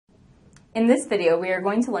In this video, we are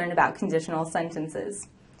going to learn about conditional sentences.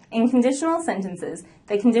 In conditional sentences,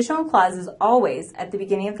 the conditional clause is always at the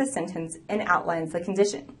beginning of the sentence and outlines the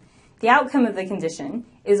condition. The outcome of the condition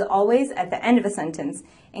is always at the end of a sentence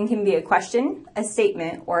and can be a question, a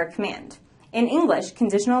statement, or a command. In English,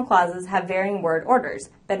 conditional clauses have varying word orders,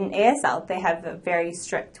 but in ASL, they have a very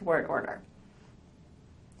strict word order.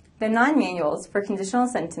 The non-manuals for conditional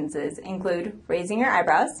sentences include raising your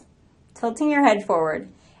eyebrows, tilting your head forward,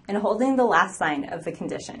 and holding the last sign of the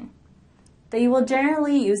condition. Though you will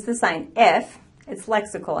generally use the sign if, it's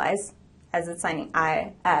lexicalized, as it's signing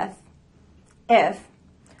if,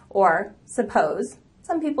 or suppose.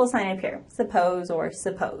 Some people sign up here, suppose or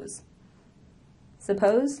suppose.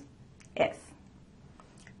 Suppose, if.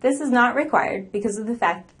 This is not required because of the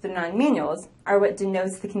fact that the non-manuals are what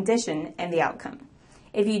denotes the condition and the outcome.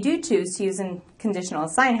 If you do choose to use a conditional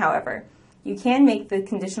sign, however, you can make the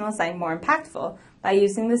conditional sign more impactful by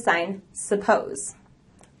using the sign suppose.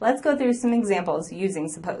 Let's go through some examples using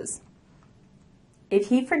suppose. If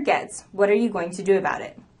he forgets, what are you going to do about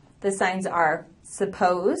it? The signs are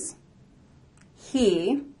suppose,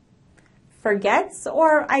 he forgets,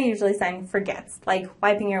 or I usually sign forgets, like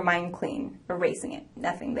wiping your mind clean, erasing it,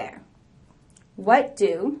 nothing there. What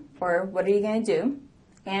do, or what are you going to do,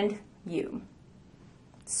 and you.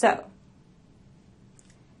 So,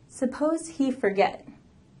 suppose he forget.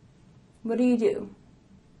 What do you do?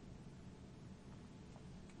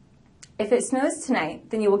 If it snows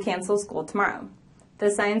tonight, then you will cancel school tomorrow.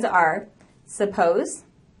 The signs are suppose,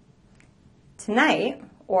 tonight,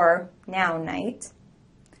 or now night,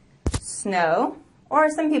 snow, or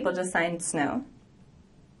some people just sign snow,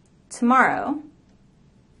 tomorrow,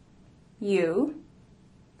 you,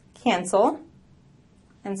 cancel,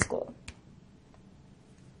 and school.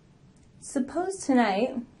 Suppose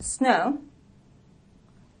tonight, snow,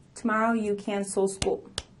 tomorrow you cancel school.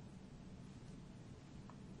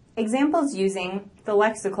 Examples using the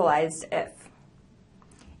lexicalized if.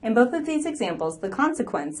 In both of these examples, the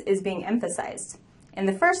consequence is being emphasized, and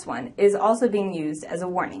the first one is also being used as a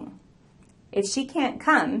warning. If she can't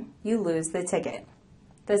come, you lose the ticket.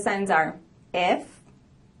 The signs are if,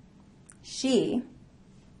 she,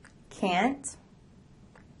 can't,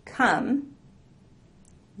 come,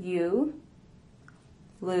 you,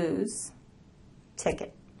 lose,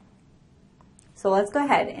 ticket. So let's go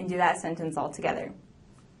ahead and do that sentence all together.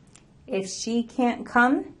 If she can't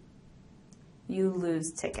come, you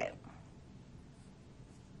lose ticket.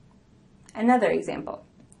 Another example.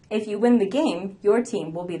 If you win the game, your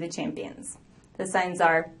team will be the champions. The signs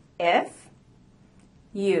are if,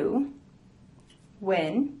 you,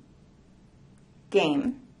 win,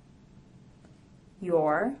 game,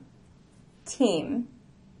 your, team,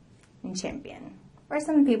 and champion. Or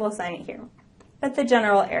some people sign it here. But the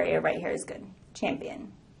general area right here is good.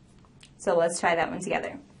 Champion. So let's try that one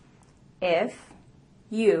together. If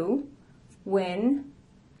you win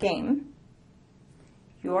game,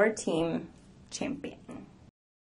 your team champion.